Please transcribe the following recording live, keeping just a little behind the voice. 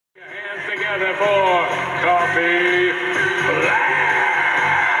together for Coffee Black.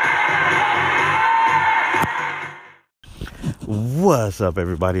 What's up,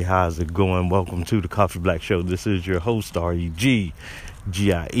 everybody? How's it going? Welcome to the Coffee Black Show. This is your host, REGGIE,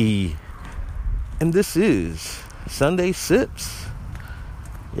 and this is Sunday Sips.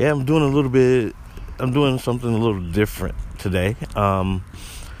 Yeah, I'm doing something a little different today.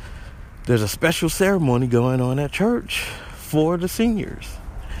 There's a special ceremony going on at church for the seniors.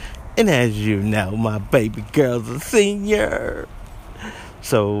 And as you know, my baby girl's a senior.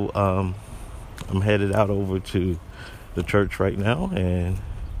 So, I'm headed out over to the church right now, and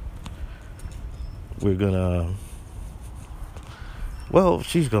we're gonna,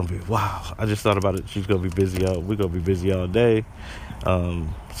 she's gonna be, I just thought about it. She's gonna be busy we're gonna be busy all day.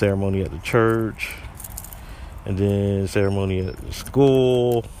 Ceremony at the church, and then ceremony at the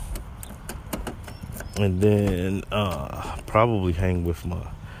school, and then probably hang with my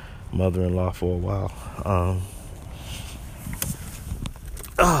mother-in-law for a while.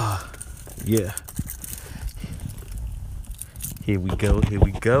 Yeah. Here we go.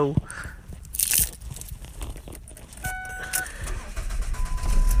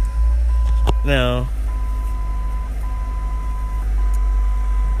 Now,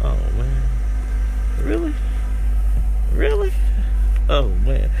 oh man, really? Oh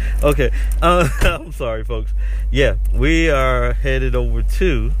man. Okay. I'm sorry, folks. Yeah, we are headed over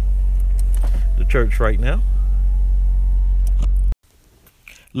to the church right now.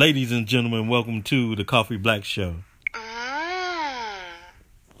 Ladies and gentlemen, welcome to the Coffee Black Show.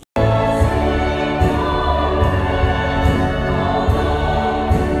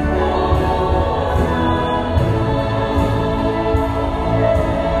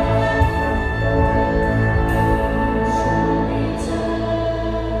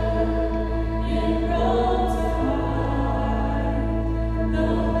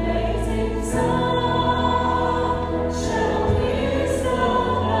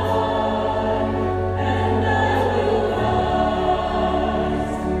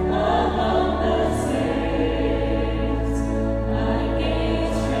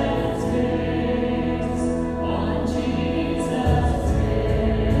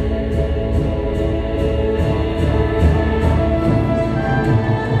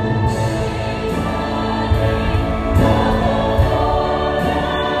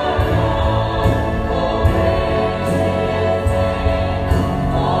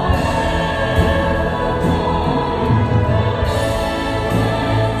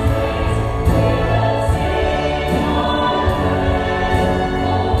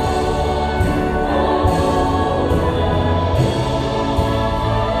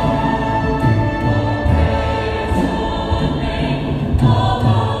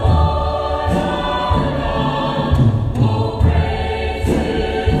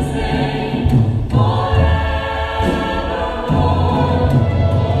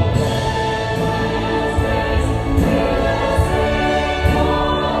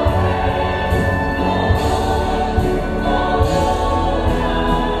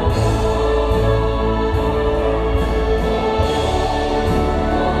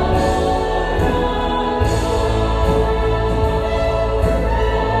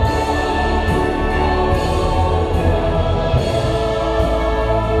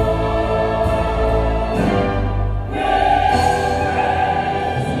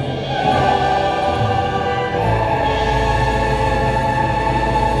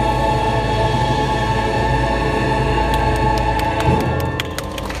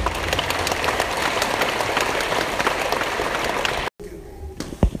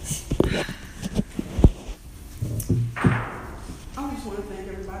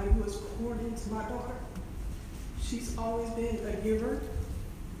 She's always been a giver.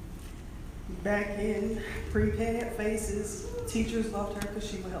 Back in pre-K Faces, teachers loved her because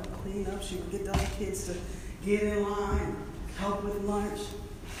she would help clean up. She would get the other kids to get in line, help with lunch.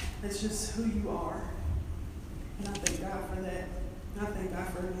 That's just who you are. And I thank God for that. And I thank God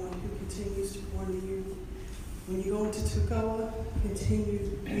for everyone who continues to pour into you. When you go into Tukoa,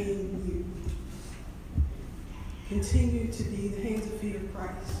 continue being you. Continue to be the hands and feet of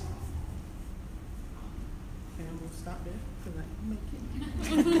Christ. And I'm going to stop there because I can make it.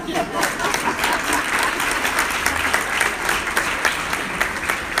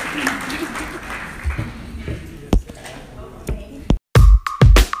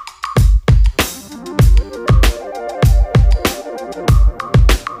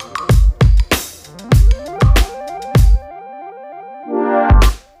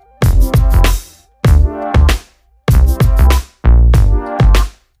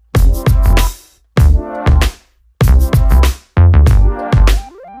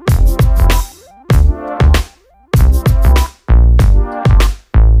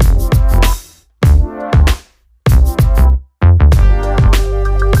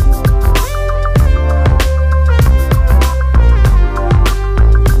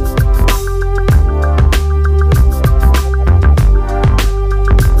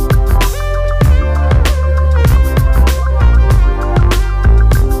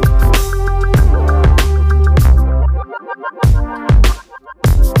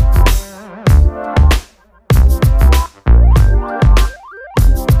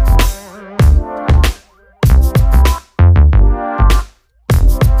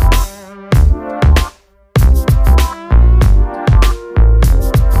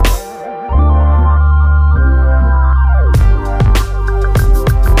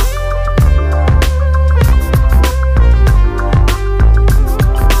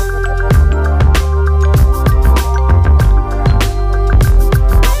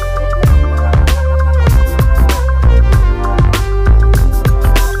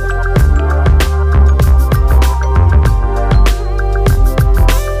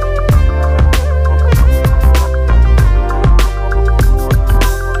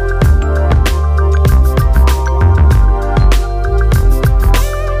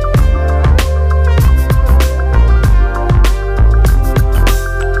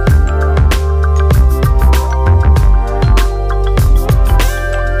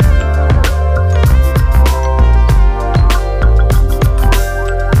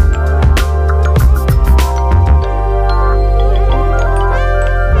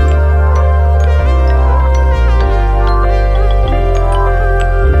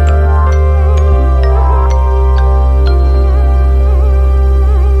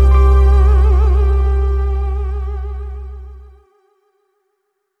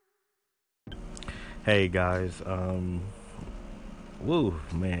 Hey guys, woo,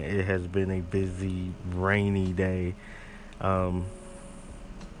 man, it has been a busy, rainy day. Um,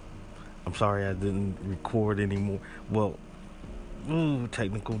 I'm sorry I didn't record anymore. Well,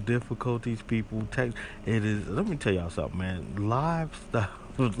 technical difficulties, people. It is. Let me tell y'all something, man. Live stuff,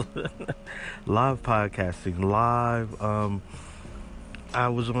 live podcasting, live. I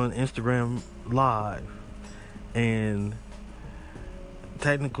was on Instagram live, and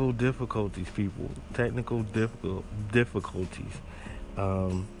technical difficulties, people. Difficulties.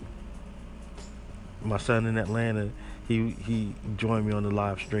 Um, my son in Atlanta, he joined me on the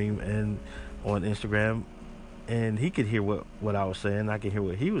live stream and on Instagram, and he could hear what I was saying. I could hear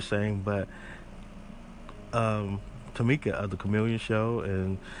what he was saying, but Tamika of the Chameleon Show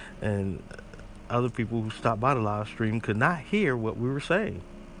and other people who stopped by the live stream could not hear what we were saying,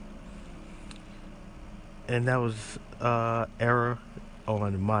 and that was error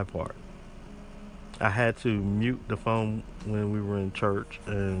on my part. I had to mute the phone when we were in church,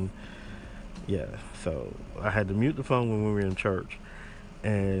 and yeah, so I had to mute the phone when we were in church,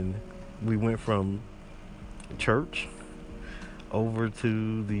 and we went from church over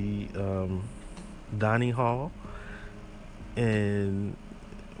to the dining hall, and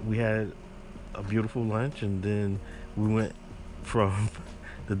we had a beautiful lunch, and then we went from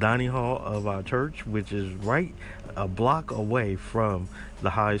the dining hall of our church, which is right a block away from the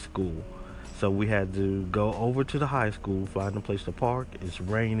high school. So we had to go over to the high school, find a place to park. It's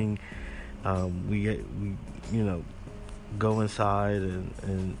raining. We go inside,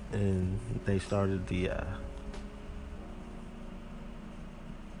 and they started the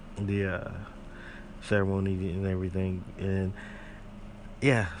ceremony and everything, and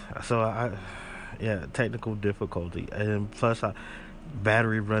yeah, so technical difficulty, and plus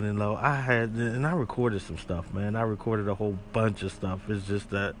battery running low. I recorded some stuff, man. I recorded a whole bunch of stuff. It's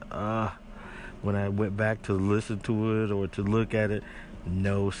just that when I went back to listen to it or to look at it,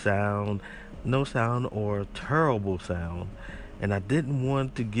 no sound or terrible sound. And I didn't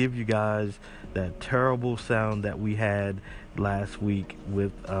want to give you guys that terrible sound that we had last week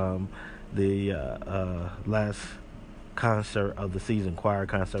with the last concert of the season, choir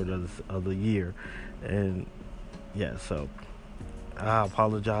concert of the year. And yeah, so I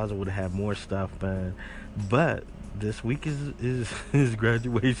apologize. I would have had more stuff, man. But this week is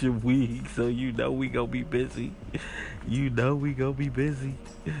graduation week, so we gonna be busy. We gonna be busy.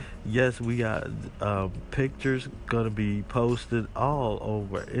 Yes, we got pictures gonna be posted all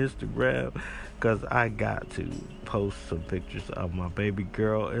over Instagram, cause I got to post some pictures of my baby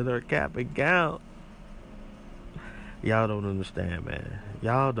girl in her cap and gown. Y'all don't understand, man.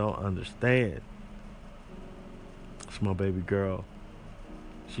 Y'all don't understand. It's my baby girl.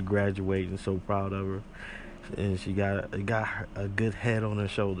 She graduating, so proud of her. And she got a good head on her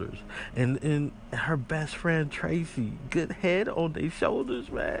shoulders, and her best friend Tracy, good head on their shoulders,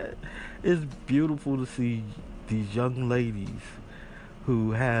 man. It's beautiful to see these young ladies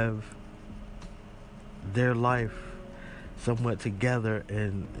who have their life somewhat together,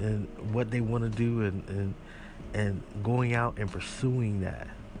 and what they want to do, and going out and pursuing that.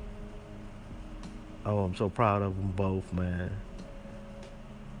 Oh, I'm so proud of them both, man.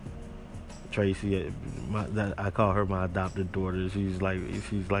 Tracy, I call her my adopted daughter. She's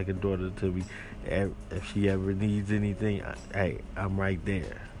like a daughter to me. If she ever needs anything, I'm right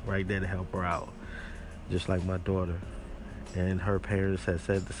there to help her out, just like my daughter. And her parents have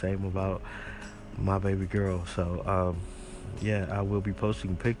said the same about my baby girl. So, I will be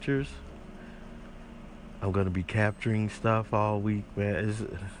posting pictures. I'm gonna be capturing stuff all week, man.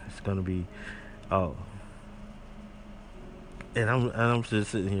 It's gonna be, and I'm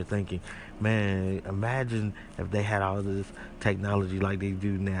just sitting here thinking, man, imagine if they had all this technology like they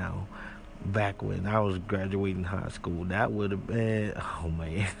do now. Back when I was graduating high school, that would have been, oh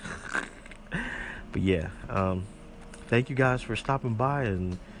man. But yeah, thank you guys for stopping by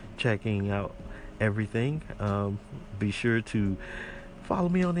and checking out everything. Be sure to follow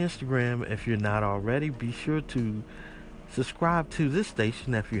me on Instagram if you're not already. Be sure to subscribe to this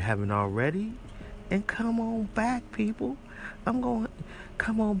station if you haven't already, and come on back, people.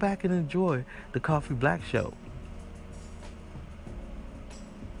 Come on back and enjoy the Coffee Black Show.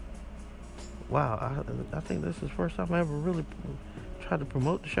 Wow, I think this is the first time I ever really tried to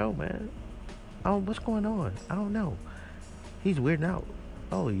promote the show, man. What's going on? I don't know. He's weirding out.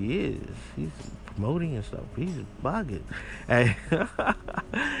 Oh, he is. He's promoting and stuff. He's bugging. Hey,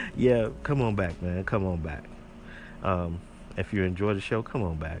 yeah, come on back, man. Come on back. If you enjoy the show, come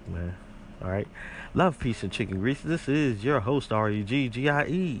on back, man. All right. Love, peace, and chicken grease. This is your host,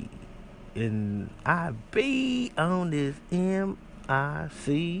 REGGIE. And I be on this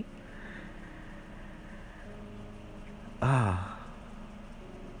MIC Ah,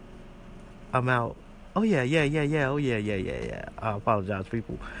 I'm out. Oh yeah, yeah, yeah, yeah. Oh yeah, yeah, yeah, yeah. I apologize,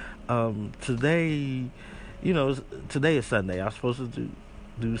 people. Today, you know, today is Sunday. I was supposed to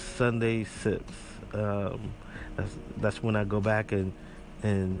do Sunday sips. That's when I go back and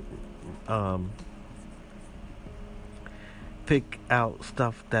um pick out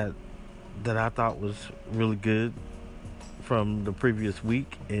stuff that I thought was really good from the previous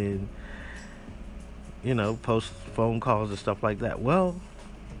week, and post phone calls and stuff like that. Well,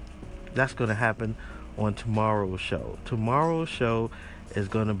 that's going to happen on tomorrow's show. Tomorrow's show is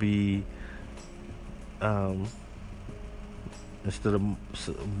going to be um, instead of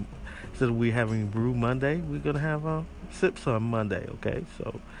we having Brew Monday, we're going to have Sips on Monday. Okay,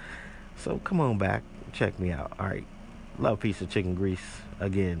 so come on back, check me out. All right, love, piece of chicken grease.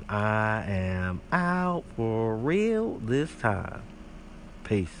 Again, I am out for real this time.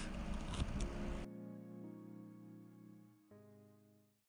 Peace.